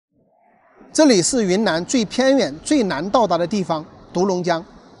这里是云南最偏远、最难到达的地方——独龙江。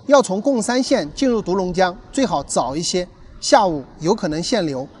要从贡山县进入独龙江，最好早一些，下午有可能限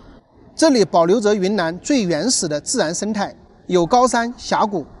流。这里保留着云南最原始的自然生态，有高山、峡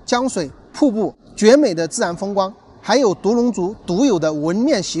谷、江水、瀑布，绝美的自然风光，还有独龙族独有的纹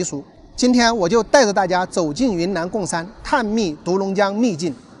面习俗。今天我就带着大家走进云南贡山，探秘独龙江秘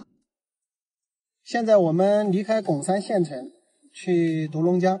境。现在我们离开贡山县城，去独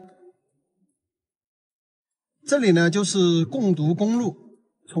龙江。这里呢就是贡独公路，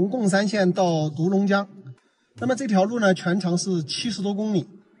从贡山县到独龙江。那么这条路呢全长是70多公里，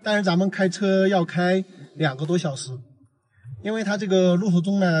但是咱们开车要开2个多小时，因为它这个路途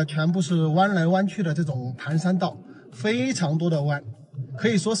中呢全部是弯来弯去的这种盘山道，非常多的弯，可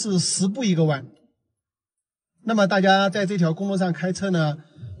以说是10步一个弯。那么大家在这条公路上开车呢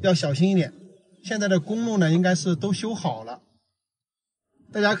要小心一点，现在的公路呢应该是都修好了。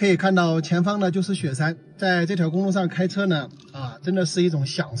大家可以看到前方呢就是雪山，在这条公路上开车呢真的是一种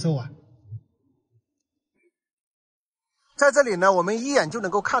享受啊。在这里呢我们一眼就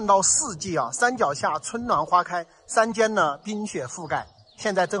能够看到四季啊，山脚下春暖花开，山间呢冰雪覆盖，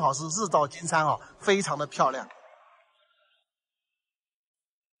现在正好是日照金山啊，非常的漂亮。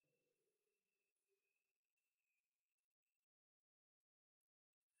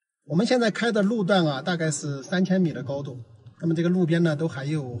我们现在开的路段啊大概是3000米的高度，那么这个路边呢都还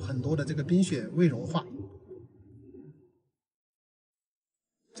有很多的这个冰雪未融化。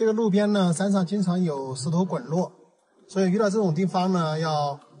这个路边呢山上经常有石头滚落，所以遇到这种地方呢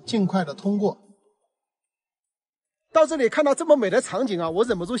要尽快的通过。到这里看到这么美的场景啊，我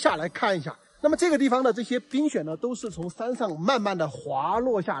忍不住下来看一下。那么这个地方的这些冰雪呢都是从山上慢慢的滑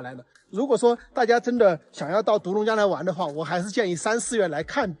落下来的。如果说大家真的想要到独龙江来玩的话，我还是建议3、4月来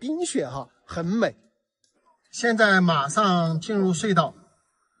看冰雪哈，很美。现在马上进入隧道，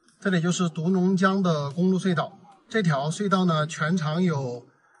这里就是独龙江的公路隧道。这条隧道呢全长有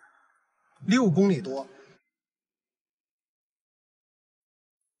6公里多。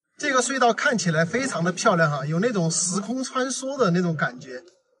这个隧道看起来非常的漂亮哈，有那种时空穿梭的那种感觉。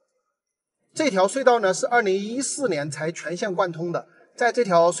这条隧道呢是2014年才全线贯通的。在这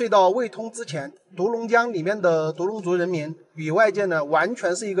条隧道未通之前，独龙江里面的独龙族人民与外界呢完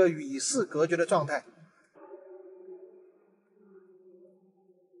全是一个与世隔绝的状态。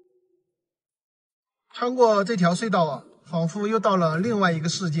穿过这条隧道啊，仿佛又到了另外一个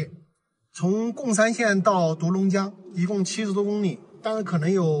世界。从贡山县到独龙江一共70多公里，当然可能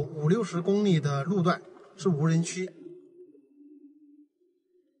有50、60公里的路段是无人区。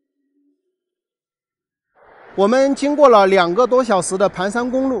我们经过了2个多小时的盘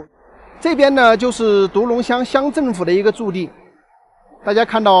山公路，这边呢就是独龙乡乡政府的一个驻地。大家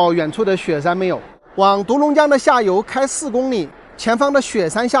看到远处的雪山没有？往独龙江的下游开4公里，前方的雪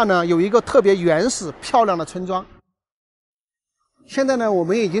山下呢有一个特别原始漂亮的村庄。现在呢我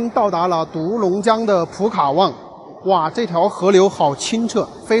们已经到达了独龙江的普卡旺。哇，这条河流好清澈，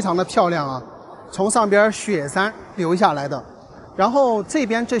非常的漂亮啊，从上边雪山流下来的。然后这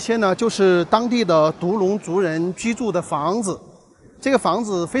边这些呢就是当地的独龙族人居住的房子，这个房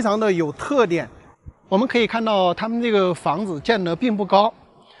子非常的有特点。我们可以看到他们这个房子建得并不高，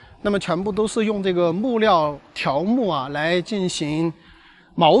那么全部都是用这个木料条木啊来进行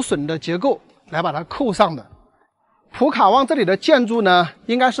毛榫的结构来把它扣上的。普卡旺这里的建筑呢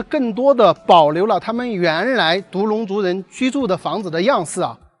应该是更多的保留了他们原来独龙族人居住的房子的样式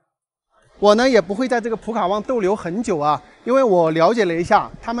啊。我呢也不会在这个普卡旺逗留很久啊，因为我了解了一下，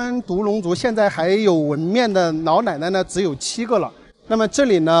他们独龙族现在还有纹面的老奶奶呢只有7个了。那么这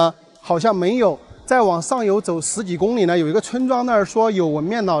里呢好像没有，再往上游走10几公里呢有一个村庄，那儿说有纹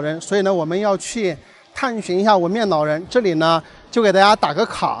面老人，所以呢我们要去探寻一下纹面老人。这里呢就给大家打个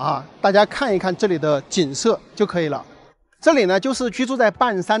卡啊，大家看一看这里的景色就可以了。这里呢就是居住在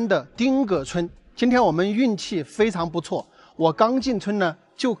半山的丁葛村。今天我们运气非常不错，我刚进村呢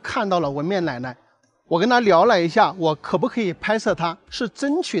就看到了纹面奶奶。我跟她聊了一下，我可不可以拍摄她，是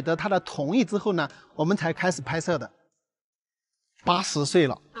争取得她的同意之后呢我们才开始拍摄的。80岁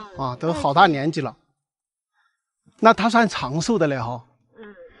了啊，都好大年纪了。那她算长寿的嘞哈。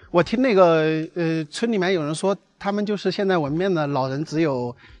我听那个村里面有人说，他们就是现在纹面的老人只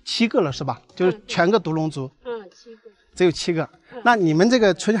有7个了，是吧？就是全个独龙族。7个。只有7个。那你们这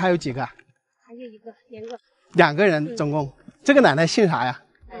个村还有几个？还有2个人总共。这个奶奶姓啥呀？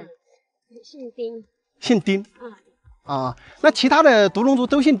姓丁。姓丁。那其他的独龙族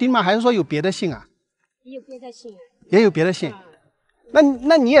都姓丁吗？还是说有别的姓啊？也有别的姓。也有别的姓。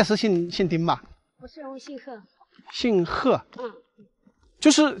那你也是姓丁吧？不是，我姓贺。姓贺。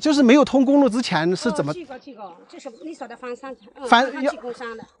就是没有通公路之前是怎么？去过，就是你说的翻山，要去过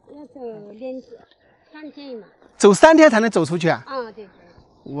山的，要走3天嘛。走3天才能走出去啊？对。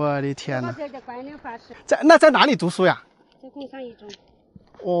我的天哪！在哪里读书呀？在工商一中。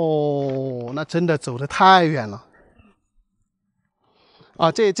哦，那真的走得太远了。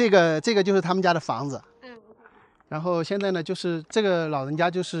啊，这个就是他们家的房子。然后现在呢，就是这个老人家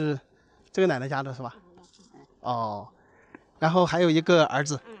就是这个奶奶家的是吧？哦。然后还有一个儿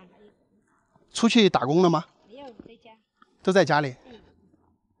子。出去打工了吗？没有，在家。都在家里。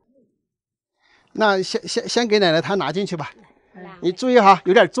那先给奶奶她拿进去吧。你注意哈，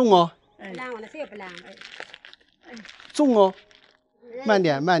有点重哦。重哦，慢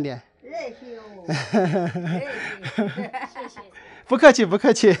点。不客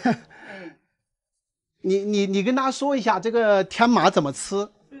气。你跟他说一下这个天麻怎么吃。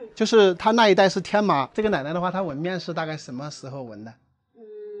就是他那一代是天麻。这个奶奶的话，她纹面是大概什么时候纹的？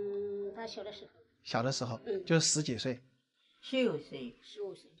她小的时候。小的时候，就是10几岁。15岁。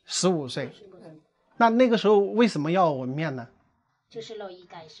15岁。那个时候为什么要纹面呢？就是老一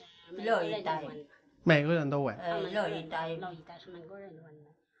代是每个人都纹。每个人都纹。老一代是每个人都纹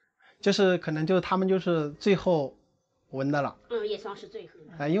的。就是可能就是他们就是最后纹的了。也算是最后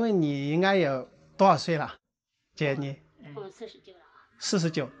的。因为你应该有多少岁了，姐你？49了。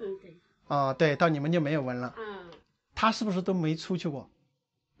49。对。对，到你们就没有纹了。他是不是都没出去过？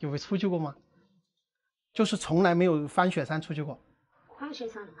有出去过吗？就是从来没有翻雪山出去过。翻雪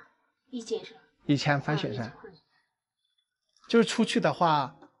山了吗？以前翻雪山。就是出去的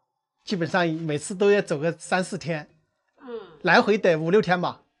话，基本上每次都要走个3、4天。来回得5、6天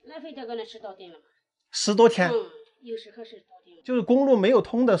吧。来回得可能10多天了嘛。10多天。有时候10多天。就是公路没有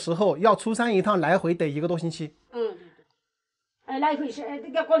通的时候，要出山一趟，来回得1个多星期。对。来回是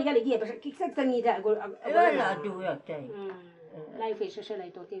要过来也不是，这你在过。来回是10来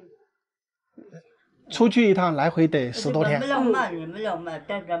多天。出去一趟来回得10多天。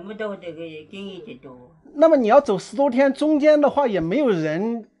那么你要走10多天，中间的话也没有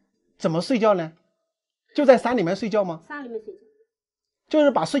人，怎么睡觉呢？就在山里面睡觉吗？山里面睡觉。就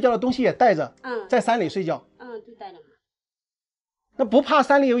是把睡觉的东西也带着。在山里睡觉。都带着嘛。那不怕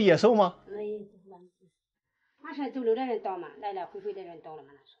山里有野兽吗？没有。马上走路的人多嘛，来来回回的人多了嘛，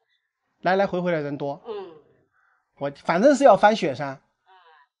那时候。来来回回的人多。我反正是要翻雪山。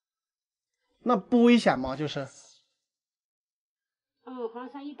那不危险吗？就是。黄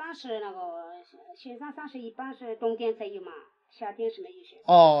山一般是那个雪山上是一般是冬天才有嘛，夏天是没有雪。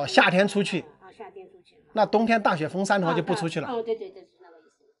夏天出去。夏天出去。那冬天大雪封山的话就不出去了。对，是那个意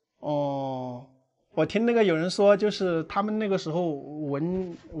思。我听那个有人说，就是他们那个时候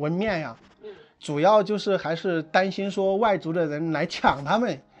纹面呀，主要就是还是担心说外族的人来抢他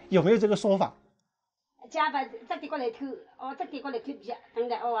们，有没有这个说法？家把这地过来偷，这地过来偷不下，等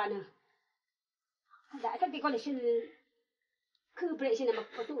待呢。这地过来是偷不来，现在嘛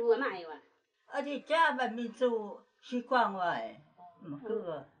不都买哟。这家把民族习惯了，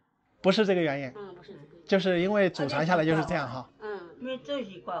不是这个原因。不是这个。就是因为祖传下来就是这样哈。民族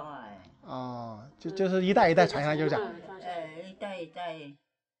习惯了。就是一代一代传下来就是这样。一代一代。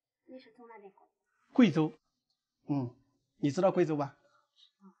你是从哪里过？贵州。你知道贵州吧？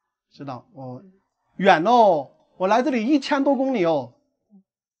知道。远哦，我来这里1000多公里哦。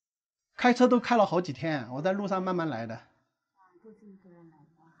开车都开了好几天，我在路上慢慢来的。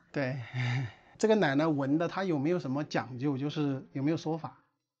对，这个奶奶纹的，她有没有什么讲究？就是有没有说法？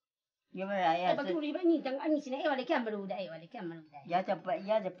有没有呀？要不你等你现在要来干不路的，要来干不路的。也就不的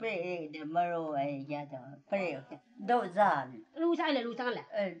没路也就不都上。路上了。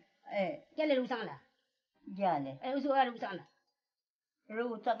也来路上了。也来。我说路上了。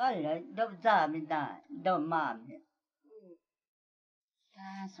路上了，都上面的，都骂的。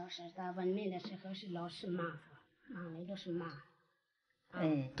他说是他纹面的时候是老是骂来都是骂。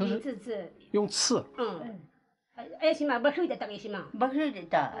都是用刺。行嘛，不黑的大概行嘛。不黑的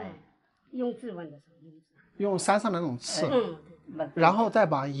大。用字纹的时候用山上的那种刺。然后再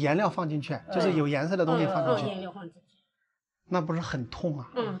把颜料放进去，就是有颜色的东西放进去。颜料放进去。那不是很痛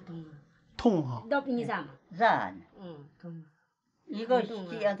啊？痛哈。到比你热吗？热。痛。一个星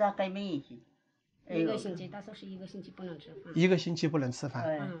期要再改一次。1个星期，他说是1个星期不能吃饭。1个星期不能吃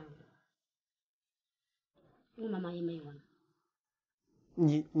饭。我妈妈也没有纹。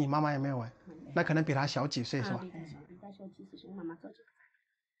你妈妈也没有纹，那可能比她小几岁是吧？比她小几岁是我妈妈做这个。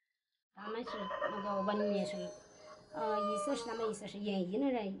他们是那个纹面是，他们意思是愿意的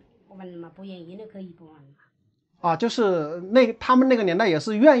人纹嘛，不愿意的可以不纹嘛。就是他们那个年代也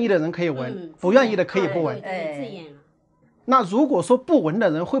是愿意的人可以纹，不愿意的可以不纹。自愿了。那如果说不纹的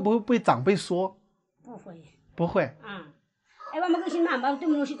人，会不会被长辈说？不会。不会。我没够心嘛，把对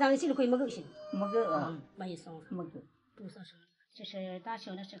面去长西的可以没够心。没个啊，没送，没个。不送什么。就是大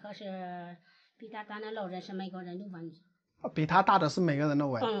小的时候是比他大的老人是每个人都纹。比他大的是每个人都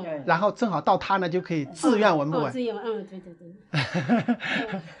纹，嗯，然后正好到他呢就可以自愿纹不纹。自愿纹，对。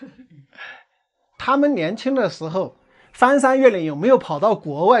他们年轻的时候翻山越岭有没有跑到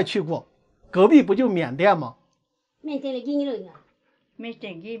国外去过？隔壁不就缅甸吗？缅甸的几年了？没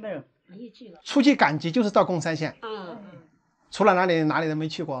见过没有？没有去过。出去赶集就是到贡山县，除了哪里都没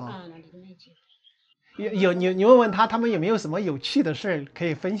去过啊。哪里都没去过。你问问他们有没有什么有趣的事可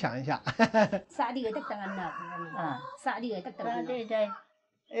以分享一下？啥地方得呢？啥地方得呢？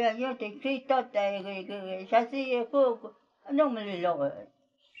对，要得最多的个，下次也不弄不了。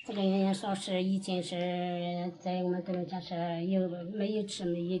这个原因说是以前是在我们独龙江是没有吃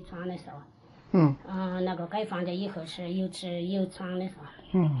没有穿的时候，那个解放了以后是有吃有穿的时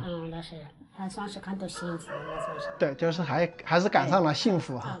候，那是还算是看到幸福，那算是。对，就是还是赶上了幸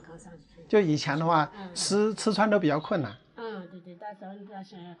福哈。赶上幸福。就以前的话，吃穿都比较困难。对，那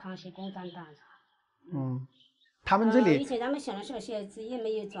是康熙共产党。他们这里以前咱们小的时候鞋子也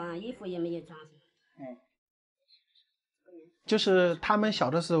没有装，衣服也没有装。就是他们小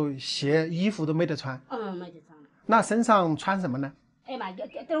的时候衣服都没得穿。没得穿。那身上穿什么呢？哎嘛，这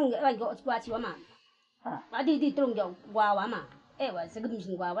种挂起嘛，对，这种娃娃嘛，我这个东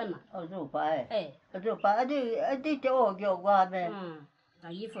西娃娃嘛。做瓜这叫我叫瓜呗。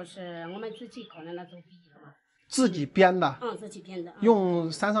那衣服是我们自己可能那种编的嘛。自己编的。自己编的。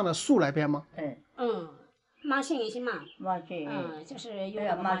用山上的树来编吗？麻线也行嘛。麻线。就是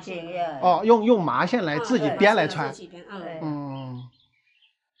用麻线。用麻线来自己编来穿。自己编。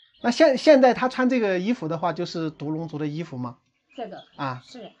那现在他穿这个衣服的话，就是独龙族的衣服吗？这个。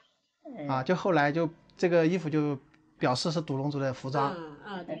是。就后来就这个衣服就表示是独龙族的服装。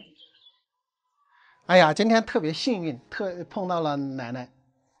对。哎呀，今天特别幸运，碰到了奶奶，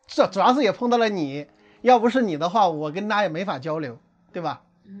这主要是也碰到了你，要不是你的话，我跟他也没法交流，对吧？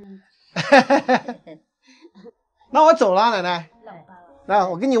那我走了，奶奶。那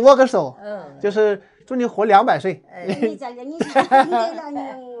我跟你握个手，就是祝你活200岁。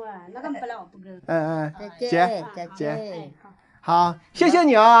姐，好，谢谢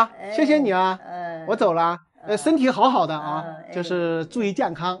你啊，谢谢你啊，我走了。身体好的啊，就是注意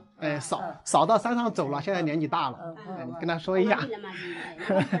健康，少到山上走了，现在年纪大了，你跟他说一下。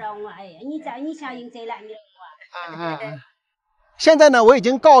现在呢，我已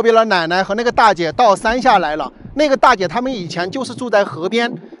经告别了奶奶和那个大姐，到山下来了。那个大姐他们以前就是住在河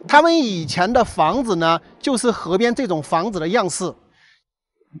边，他们以前的房子呢，就是河边这种房子的样式。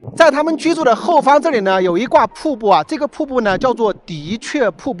在他们居住的后方这里呢，有一挂瀑布啊，这个瀑布呢叫做的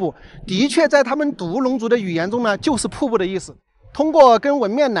确瀑布。的确在他们独龙族的语言中呢，就是瀑布的意思。通过跟纹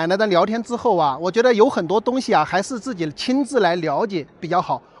面奶奶的聊天之后啊，我觉得有很多东西啊，还是自己亲自来了解比较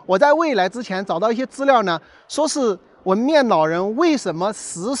好。我在未来之前找到一些资料呢，说是纹面老人为什么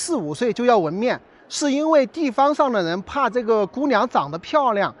14、15岁就要纹面，是因为地方上的人怕这个姑娘长得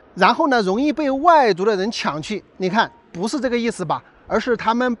漂亮，然后呢容易被外族的人抢去。你看，不是这个意思吧？而是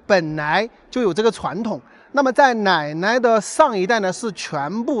他们本来就有这个传统。那么在奶奶的上一代呢，是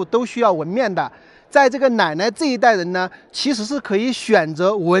全部都需要纹面的。在这个奶奶这一代人呢，其实是可以选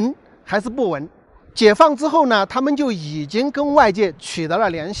择纹还是不纹。解放之后呢，他们就已经跟外界取得了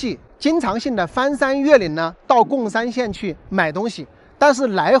联系，经常性的翻山越岭呢，到贡山县去买东西，但是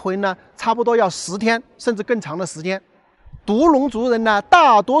来回呢，差不多要10天甚至更长的时间。独龙族人呢，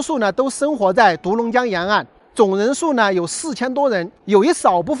大多数呢都生活在独龙江沿岸。总人数呢有4000多人，有一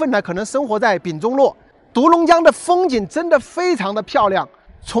少部分呢可能生活在丙中洛。独龙江的风景真的非常的漂亮，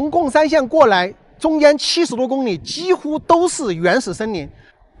从贡山县过来，中间70多公里几乎都是原始森林。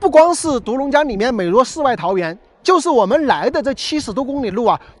不光是独龙江里面美若世外桃源，就是我们来的这70多公里路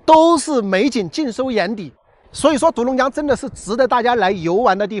啊，都是美景尽收眼底。所以说独龙江真的是值得大家来游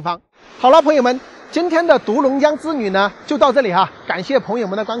玩的地方。好了，朋友们，今天的独龙江之旅呢就到这里哈，感谢朋友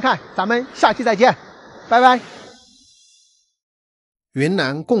们的观看，咱们下期再见。拜拜。云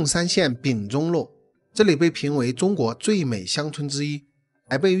南贡山县丙中洛，这里被评为中国最美乡村之一，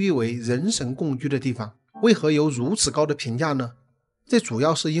还被誉为人神共居的地方。为何有如此高的评价呢？这主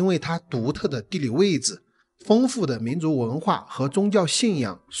要是因为它独特的地理位置、丰富的民族文化和宗教信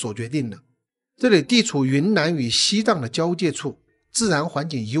仰所决定的。这里地处云南与西藏的交界处，自然环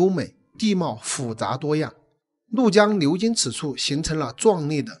境优美，地貌复杂多样。怒江流经此处，形成了壮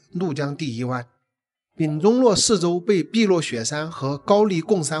丽的怒江第一湾。丙中洛四周被碧落雪山和高丽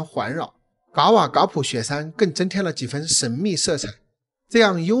贡山环绕，噶瓦噶普雪山更增添了几分神秘色彩。这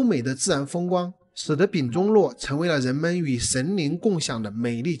样优美的自然风光，使得丙中洛成为了人们与神灵共享的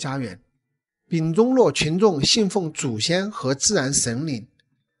美丽家园。丙中洛群众信奉祖先和自然神灵，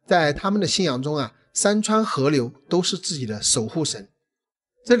在他们的信仰中啊，山川河流都是自己的守护神。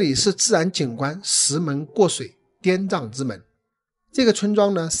这里是自然景观石门过水，滇藏之门。这个村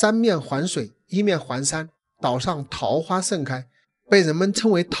庄呢，三面环水，一面环山，岛上桃花盛开，被人们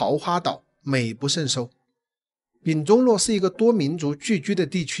称为桃花岛，美不胜收。丙中洛是一个多民族聚居的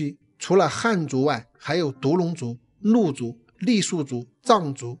地区，除了汉族外，还有独龙族、怒族、傈僳族、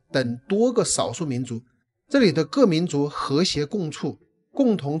藏族等多个少数民族。这里的各民族和谐共处，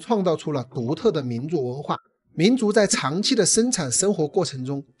共同创造出了独特的民族文化。民族在长期的生产生活过程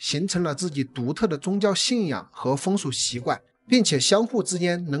中，形成了自己独特的宗教信仰和风俗习惯，并且相互之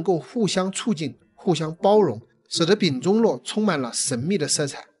间能够互相促进、互相包容，使得丙中洛充满了神秘的色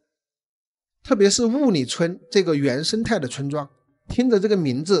彩。特别是雾里村这个原生态的村庄，听着这个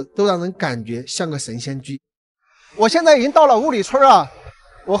名字都让人感觉像个神仙居。我现在已经到了雾里村啊，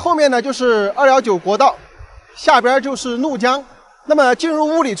我后面呢就是219国道，下边就是怒江。那么进入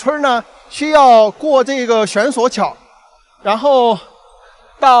雾里村呢，需要过这个悬索桥，然后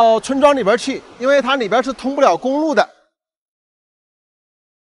到村庄里边去，因为它里边是通不了公路的。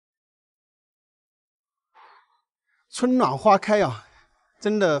春暖花开啊，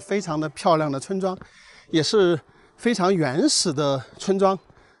真的非常的漂亮的村庄，也是非常原始的村庄。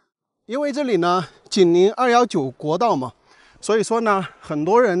因为这里呢紧邻219国道嘛，所以说呢，很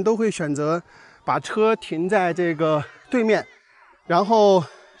多人都会选择把车停在这个对面，然后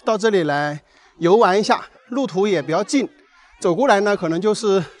到这里来游玩一下，路途也比较近，走过来呢可能就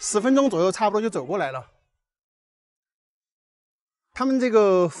是10分钟左右，差不多就走过来了。他们这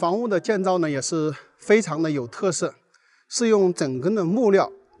个房屋的建造呢也是非常的有特色，是用整根的木料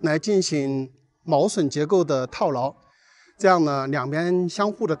来进行毛榫结构的套牢，这样呢两边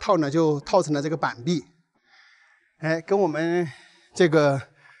相互的套呢就套成了这个板壁。跟我们这个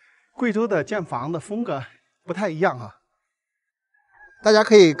贵州的建房的风格不太一样啊。大家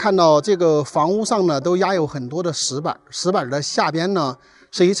可以看到这个房屋上呢都压有很多的石板，石板的下边呢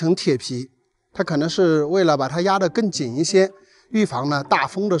是一层铁皮，它可能是为了把它压得更紧一些，预防呢大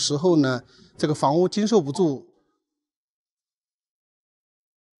风的时候呢这个房屋经受不住。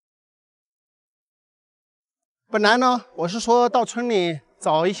本来呢我是说到村里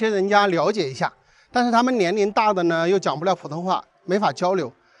找一些人家了解一下，但是他们年龄大的呢又讲不了普通话，没法交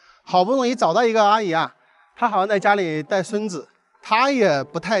流。好不容易找到一个阿姨啊，她好像在家里带孙子，她也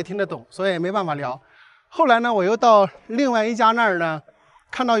不太听得懂，所以没办法聊。后来呢我又到另外一家那儿呢，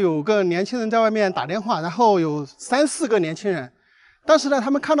看到有个年轻人在外面打电话，然后有3、4个年轻人，但是呢他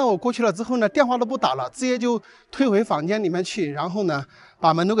们看到我过去了之后呢，电话都不打了，直接就退回房间里面去，然后呢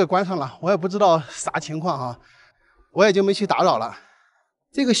把门都给关上了。我也不知道啥情况啊，我也就没去打扰了。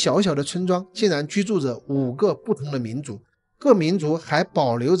这个小小的村庄竟然居住着5个不同的民族，各民族还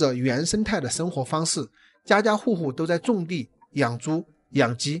保留着原生态的生活方式，家家户户都在种地、养猪、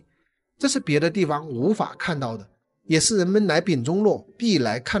养鸡，这是别的地方无法看到的，也是人们来丙中洛必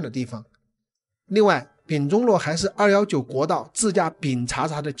来看的地方。另外，丙中洛还是219国道自驾丙察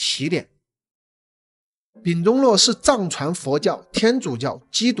察的起点。丙中洛是藏传佛教、天主教、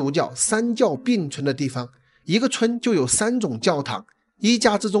基督教3教并存的地方，一个村就有3种教堂，一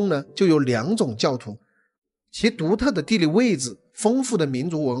家之中呢就有2种教徒，其独特的地理位置、丰富的民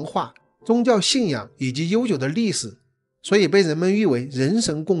族文化、宗教信仰以及悠久的历史，所以被人们誉为人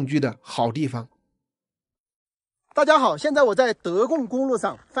神共居的好地方。大家好，现在我在德贡公路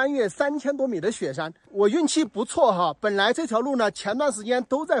上翻越3000多米的雪山，我运气不错哈。本来这条路呢前段时间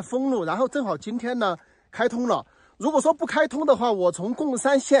都在封路，然后正好今天呢开通了。如果说不开通的话，我从贡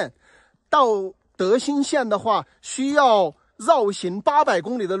山县到德兴县的话需要绕行800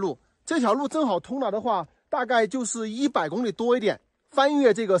公里的路，这条路正好通了的话，大概就是100公里多一点。翻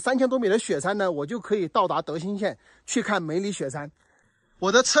越这个3000多米的雪山呢，我就可以到达德兴县去看梅里雪山。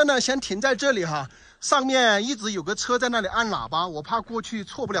我的车呢先停在这里哈，上面一直有个车在那里按喇叭，我怕过去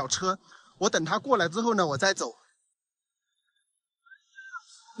错不了车，我等他过来之后呢我再走。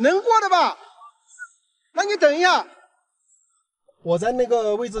能过的吧？那你等一下，我在那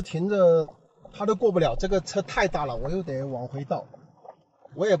个位置停着，他都过不了，这个车太大了，我又得往回倒，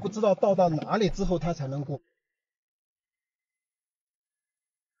我也不知道倒到哪里之后他才能过。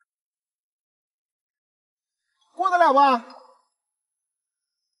过得了吧？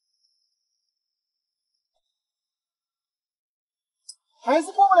还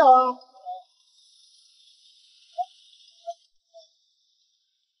是过不了啊？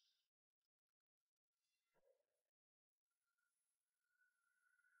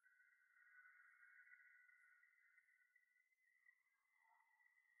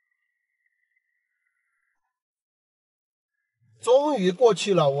终于过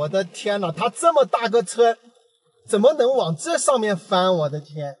去了，我的天哪，它这么大个车，怎么能往这上面翻？我的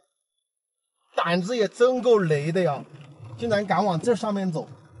天，胆子也真够雷的呀，竟然敢往这上面走。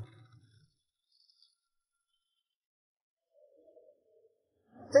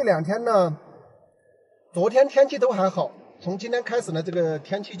这2天呢，昨天天气都还好，从今天开始呢，这个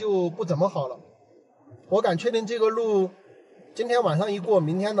天气就不怎么好了。我敢确定这个路今天晚上一过，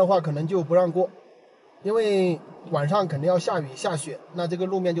明天的话可能就不让过，因为晚上肯定要下雨下雪，那这个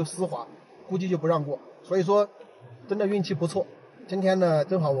路面就湿滑，估计就不让过。所以说真的运气不错，今天呢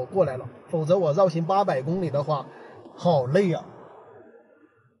正好我过来了，否则我绕行800公里的话好累啊。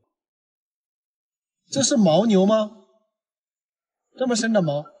这是牦牛吗？这么深的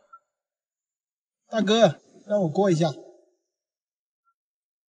毛？大哥让我过一下。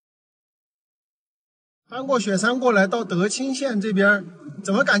翻过雪山过来到德清县这边，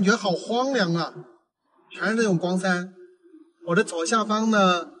怎么感觉好荒凉啊，全是这种光山。我的左下方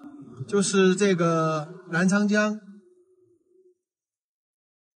呢就是这个澜沧江。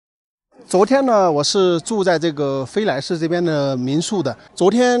昨天呢我是住在这个飞来市这边的民宿的，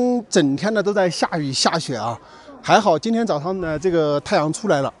昨天整天呢都在下雨下雪啊，还好今天早上呢这个太阳出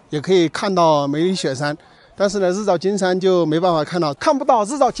来了，也可以看到梅里雪山。但是呢，日照金山就没办法看到，看不到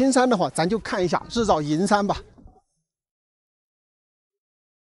日照金山的话，咱就看一下日照银山吧。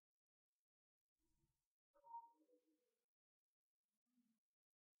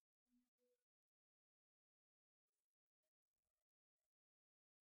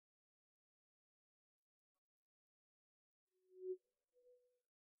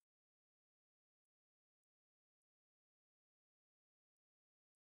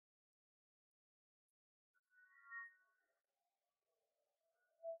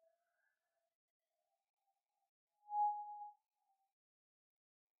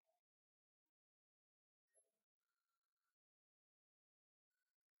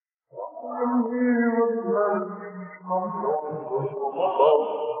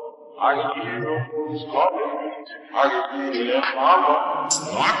I can hear a voice calling me. I can hear it in my bones.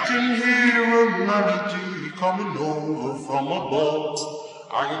 I can hear a melody coming over from above.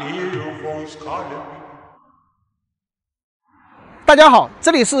 I can hear a voice calling me. 大家好，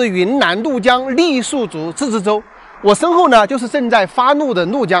这里是云南怒江傈僳族自治州，我身后呢就是正在发怒的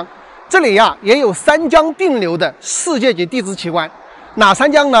怒江。这里呀也有3江并流的世界级地质奇观，哪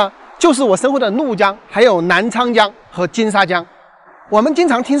3江呢？就是我身后的怒江，还有澜沧江和金沙江。我们经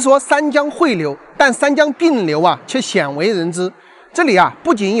常听说3江汇流，但3江并流啊却鲜为人知。这里啊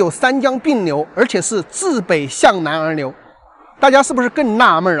不仅有3江并流，而且是自北向南而流。大家是不是更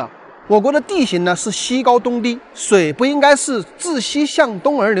纳闷了？我国的地形呢是西高东低，水不应该是自西向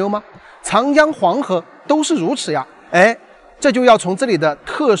东而流吗？长江、黄河都是如此呀。哎，这就要从这里的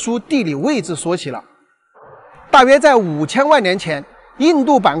特殊地理位置说起了。大约在5000万年前，印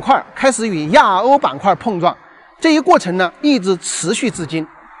度板块开始与亚欧板块碰撞，这一过程呢一直持续至今。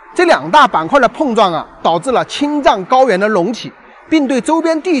这2大板块的碰撞啊，导致了青藏高原的隆起，并对周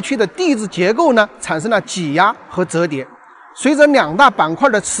边地区的地质结构呢产生了挤压和折叠。随着2大板块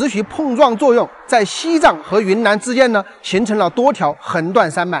的持续碰撞作用，在西藏和云南之间呢形成了多条横断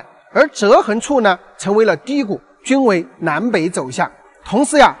山脉，而折痕处呢成为了低谷，均为南北走向。同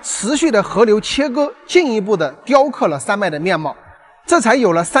时呀，持续的河流切割进一步的雕刻了山脉的面貌，这才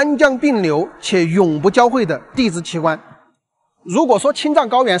有了3江并流且永不交汇的地质奇观。如果说青藏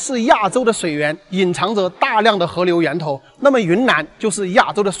高原是亚洲的水源，隐藏着大量的河流源头，那么云南就是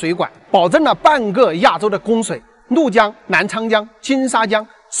亚洲的水管，保证了半个亚洲的供水。怒江、澜沧江、金沙江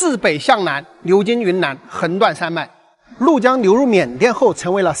自北向南流经云南，横断山脉。怒江流入缅甸后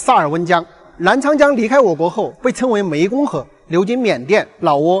成为了萨尔温江，澜沧江离开我国后被称为湄公河，流经缅甸、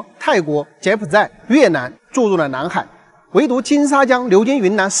老挝、泰国、柬埔寨、越南，注入了南海。唯独金沙江流经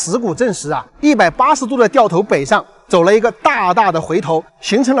云南石鼓镇时啊，180度的掉头北上，走了一个大大的回头，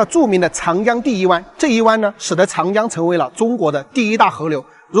形成了著名的长江第一湾。这一湾呢，使得长江成为了中国的第1大河流。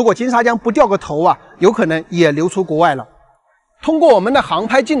如果金沙江不掉个头啊，有可能也流出国外了。通过我们的航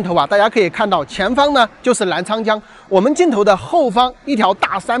拍镜头啊，大家可以看到前方呢就是澜沧江，我们镜头的后方一条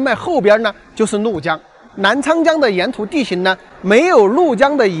大山脉后边呢就是怒江。澜沧江的沿途地形呢，没有怒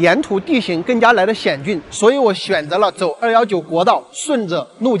江的沿途地形更加来的险峻，所以我选择了走219国道，顺着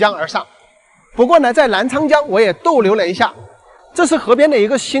怒江而上。不过呢，在澜沧江我也逗留了一下，这是河边的一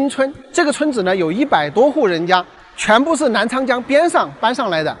个新村，这个村子呢有100多户人家，全部是澜沧江边上搬上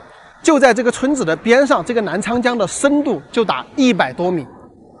来的。就在这个村子的边上，这个澜沧江的深度就达100多米。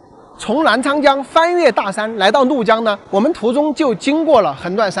从澜沧江翻越大山来到怒江呢，我们途中就经过了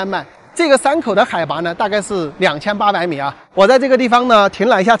横断山脉。这个山口的海拔呢，大概是2800米啊。我在这个地方呢停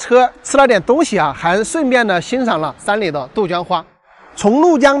了一下车，吃了点东西啊，还顺便呢欣赏了山里的杜鹃花。从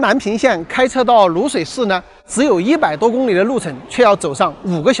怒江南平县开车到卤水市呢，只有100多公里的路程，却要走上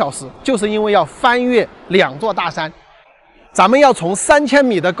5个小时，就是因为要翻越2座大山。咱们要从3000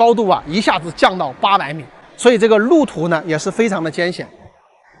米的高度啊，一下子降到800米，所以这个路途呢也是非常的艰险。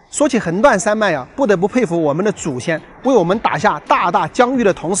说起横断山脉啊，不得不佩服我们的祖先，为我们打下大大疆域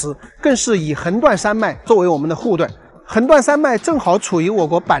的同时，更是以横断山脉作为我们的护盾。横断山脉正好处于我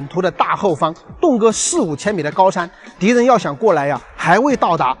国版图的大后方，动辄4-5千米的高山，敌人要想过来呀，还未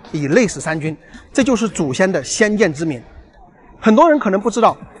到达，已累死三军。这就是祖先的先见之明。很多人可能不知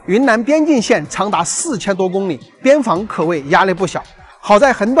道，云南边境线长达4000多公里，边防可谓压力不小。好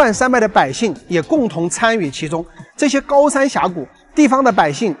在横断山脉的百姓也共同参与其中，这些高山峡谷，地方的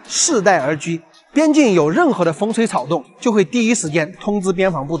百姓世代而居，边境有任何的风吹草动，就会第一时间通知边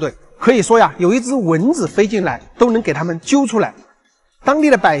防部队。可以说呀，有一只蚊子飞进来，都能给他们揪出来。当地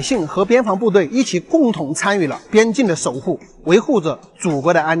的百姓和边防部队一起共同参与了边境的守护，维护着祖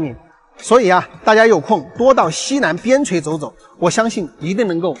国的安宁。所以啊，大家有空多到西南边陲走走，我相信一定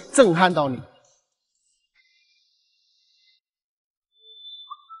能够震撼到你。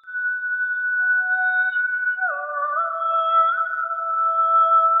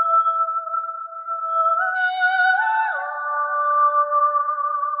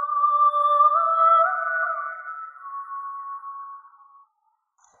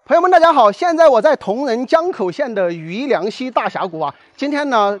朋友们，大家好！现在我在铜仁江口县的余梁溪大峡谷啊。今天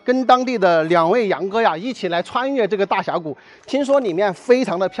呢，跟当地的2位杨哥呀一起来穿越这个大峡谷。听说里面非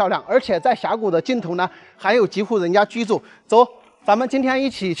常的漂亮，而且在峡谷的尽头呢，还有几户人家居住。走，咱们今天一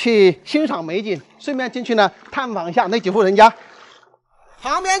起去欣赏美景，顺便进去呢探访一下那几户人家。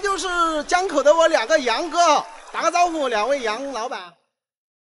旁边就是江口的我2个杨哥，打个招呼，2位杨老板。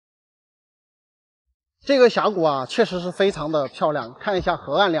这个峡谷啊，确实是非常的漂亮。看一下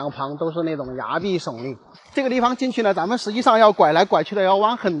河岸两旁都是那种崖壁耸立。这个地方进去呢，咱们实际上要拐来拐去的，要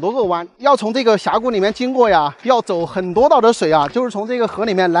弯很多个弯，要从这个峡谷里面经过呀，要走很多道的水啊，就是从这个河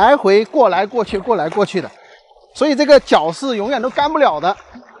里面来回过来过去、过来过去的。所以这个脚是永远都干不了的。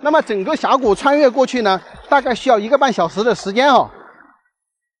那么整个峡谷穿越过去呢，大概需要1个半小时的时间哦。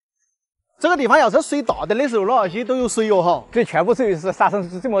这个地方要是水大点的时候，那些都有水哟哈。这全部是沙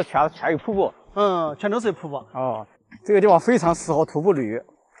生这么全有瀑布。全都是瀑布。哦，这个地方非常适合徒步旅。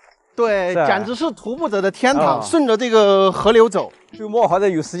对，简直是徒步者的天堂。顺着这个河流走，周末或者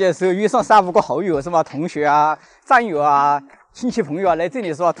有时间的时候，约上3-5个好友，什么同学啊、战友啊、亲戚朋友啊，来这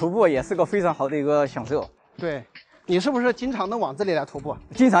里是吧？徒步也是个非常好的一个享受。对，你是不是经常能往这里来徒步？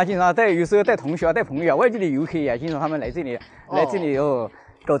经常带，有时候带同学啊、带朋友啊，外地的游客也经常他们来这里，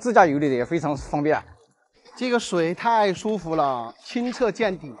搞自驾游的也非常方便。这个水太舒服了，清澈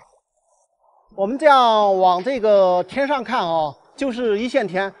见底。我们这样往这个天上看啊，就是一线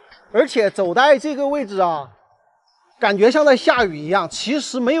天，而且走在这个位置啊，感觉像在下雨一样。其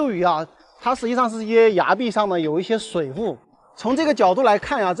实没有雨啊，它实际上是一些崖壁上呢有一些水雾。从这个角度来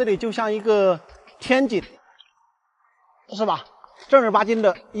看啊，这里就像一个天井，是吧？正儿八经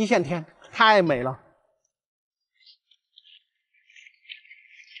的一线天，太美了。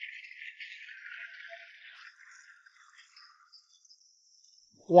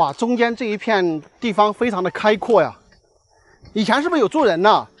哇，中间这一片地方非常的开阔呀！以前是不是有住人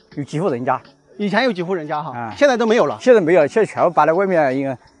呢？有几户人家，以前有几户人家哈，现在都没有了。现在没有，现在全部搬到外面一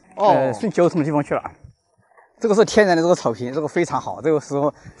个顺交通的地方去了。这个是天然的这个草坪，这个非常好，这个时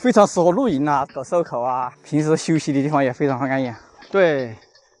候非常适合露营啊、搞烧烤啊，平时休息的地方也非常安逸。对，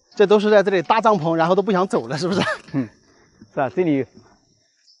这都是在这里搭帐篷，然后都不想走了，是不是？是啊，这里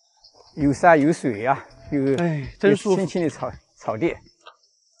有山有水啊，真舒服，青青的草地。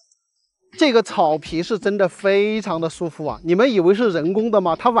这个草皮是真的非常的舒服啊！你们以为是人工的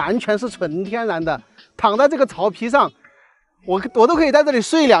吗？它完全是纯天然的。躺在这个草皮上，我都可以在这里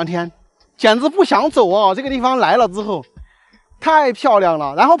睡2天，简直不想走哦！这个地方来了之后，太漂亮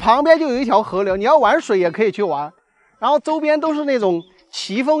了。然后旁边就有一条河流，你要玩水也可以去玩。然后周边都是那种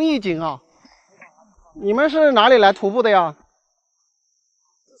奇峰异景啊。你们是哪里来徒步的呀？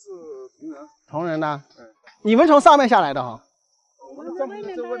这是铜仁。铜仁的。你们从上面下来的哈？我们帐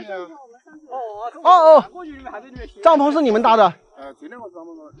篷在外面啊。帐篷是你们搭的？这2个帐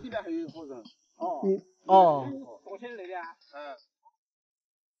篷里面还有一伙人。躲起来的啊。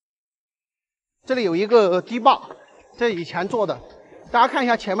这里有一个堤坝，这以前做的。大家看一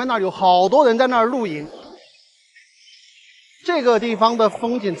下前面那儿有好多人在那儿露营。这个地方的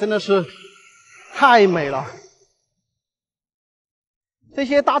风景真的是太美了。这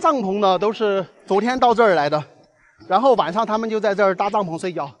些搭帐篷的都是昨天到这儿来的，然后晚上他们就在这儿搭帐篷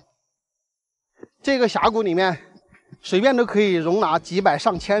睡觉。这个峡谷里面随便都可以容纳几百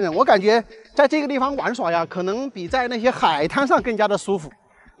上千人。我感觉在这个地方玩耍呀，可能比在那些海滩上更加的舒服。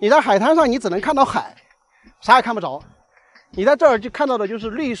你在海滩上，你只能看到海，啥也看不着。你在这儿就看到的就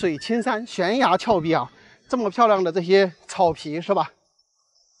是绿水青山、悬崖峭壁啊，这么漂亮的这些草皮，是吧？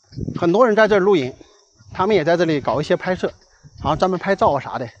很多人在这儿露营，他们也在这里搞一些拍摄，然后专门拍照啊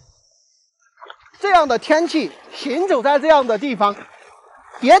啥的。这样的天气，行走在这样的地方，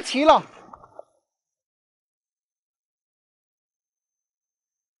别提了。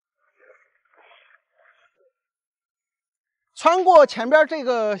穿过前边这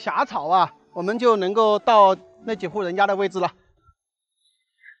个峡草啊，我们就能够到那几户人家的位置了。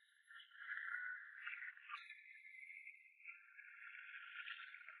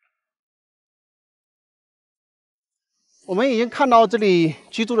我们已经看到这里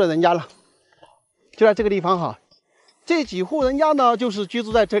居住的人家了，就在这个地方哈。这几户人家呢，就是居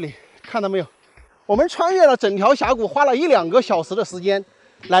住在这里，看到没有？我们穿越了整条峡谷，花了1-2个小时的时间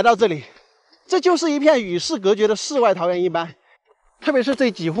来到这里。这就是一片与世隔绝的世外桃源一般，特别是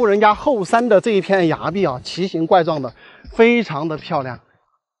这几户人家后山的这一片崖壁啊，奇形怪状的，非常的漂亮。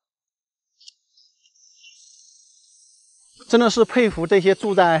真的是佩服这些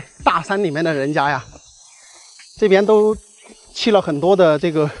住在大山里面的人家呀！这边都砌了很多的这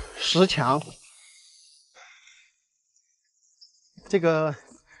个石墙，这个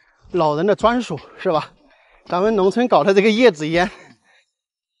老人的专属是吧？咱们农村搞的这个叶子烟。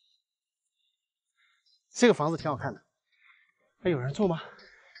这个房子挺好看的，还有人住吗？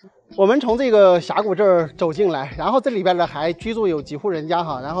我们从这个峡谷这儿走进来，然后这里边呢还居住有几户人家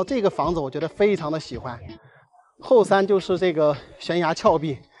哈。然后这个房子我觉得非常的喜欢，后山就是这个悬崖峭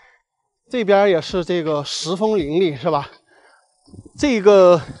壁，这边也是这个石峰林立，是吧？这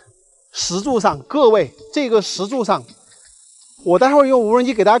个石柱上，各位，这个石柱上，我待会儿用无人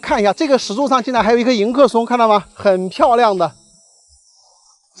机给大家看一下，这个石柱上竟然还有一棵迎客松，看到吗？很漂亮的。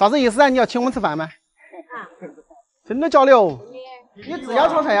啥子意思啊？你要请我们吃饭吗？真的假的哦？你自家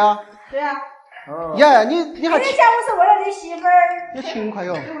炒菜呀？对啊。耶，你还？我想我是为了你媳妇儿。你勤快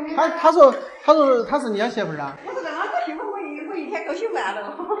哟。他说他是你家媳妇儿啊？我说让他媳妇儿我一天够洗饭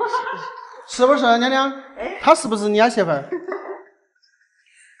了。是不是娘娘？他是不是你家媳妇儿？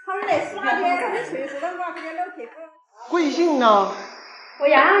他们来4-5天，他们岁数了嘛，比较老铁子。贵姓呢？我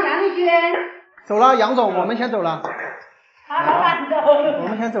杨丽娟。走了，杨总，我们先走了。好，老板走。我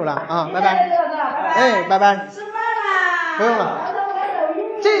们先走了啊，拜拜。哎，拜拜。吃饭啦。不用了。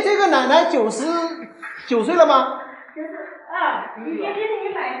这个奶奶99岁了吗？已经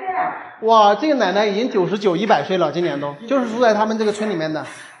100岁了。哇，这个奶奶已经99、100岁了，今年都就是住在他们这个村里面的。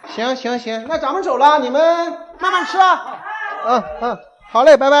行，那咱们走了，你们慢慢吃啊。好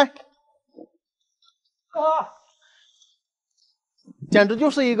嘞，拜拜。简直就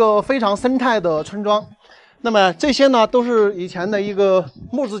是一个非常生态的村庄。那么这些呢，都是以前的一个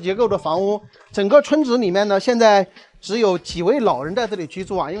木质结构的房屋。整个村子里面呢，现在只有几位老人在这里居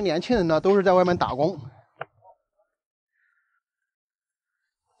住啊，因为年轻人呢都是在外面打工。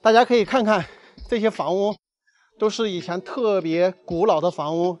大家可以看看这些房屋，都是以前特别古老的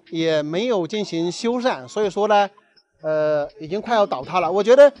房屋，也没有进行修缮，所以说呢，已经快要倒塌了。我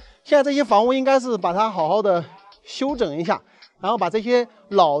觉得现在这些房屋应该是把它好好的修整一下。然后把这些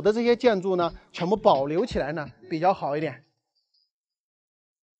老的这些建筑呢，全部保留起来呢，比较好一点。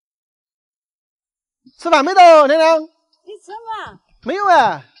吃饭没到，娘娘？你吃吗？没有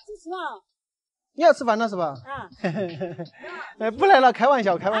哎。吃吗？你要吃饭了是吧？啊。不来了，开玩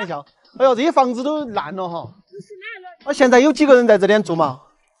笑。哎呦，这些房子都烂了哈。都是烂了。现在有几个人在这边住嘛？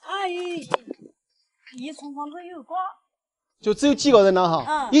一幢房子有个。就只有几个人了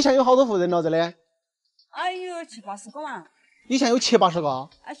哈。以前有好多户人了这里？有70-80个嘛。以前有70-80个。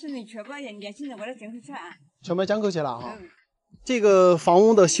现在全部年轻人过来捡回去了。全部捡回去了哈。这个房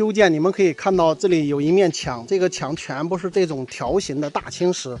屋的修建，你们可以看到这里有一面墙，这个墙全部是这种条形的大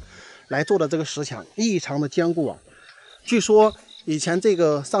青石来做的，这个石墙异常的坚固啊。据说以前这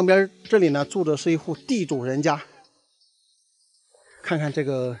个上边这里呢住的是一户地主人家。看看这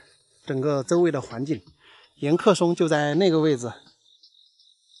个整个周围的环境，迎客松就在那个位置，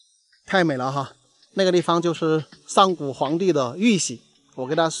太美了哈。那个地方就是上古皇帝的玉玺，我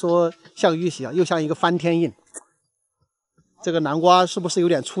跟他说像玉玺啊，又像一个翻天印。这个南瓜是不是有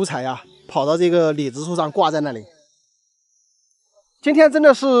点出彩呀？跑到这个李子树上挂在那里。今天真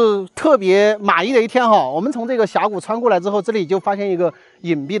的是特别满意的一天哈！我们从这个峡谷穿过来之后，这里就发现一个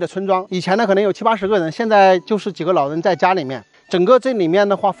隐蔽的村庄。以前呢可能有70-80个人，现在就是几个老人在家里面。整个这里面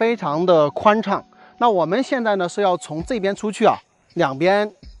的话非常的宽敞。那我们现在呢是要从这边出去啊，两边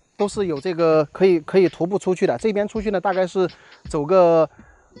都是有这个可以徒步出去的。这边出去呢大概是走个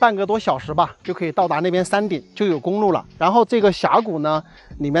半个多小时吧，就可以到达那边山顶，就有公路了。然后这个峡谷呢，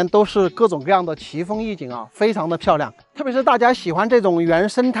里面都是各种各样的奇峰异景啊，非常的漂亮。特别是大家喜欢这种原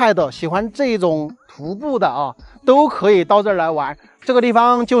生态的，喜欢这种徒步的啊，都可以到这儿来玩。这个地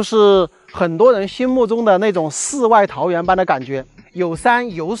方就是很多人心目中的那种世外桃源般的感觉，有山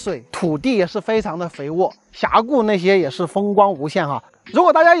有水，土地也是非常的肥沃，峡谷那些也是风光无限哈。如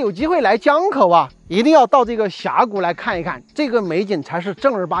果大家有机会来江口啊，一定要到这个峡谷来看一看，这个美景才是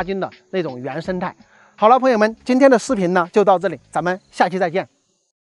正儿八经的那种原生态。好了，朋友们，今天的视频呢就到这里，咱们下期再见。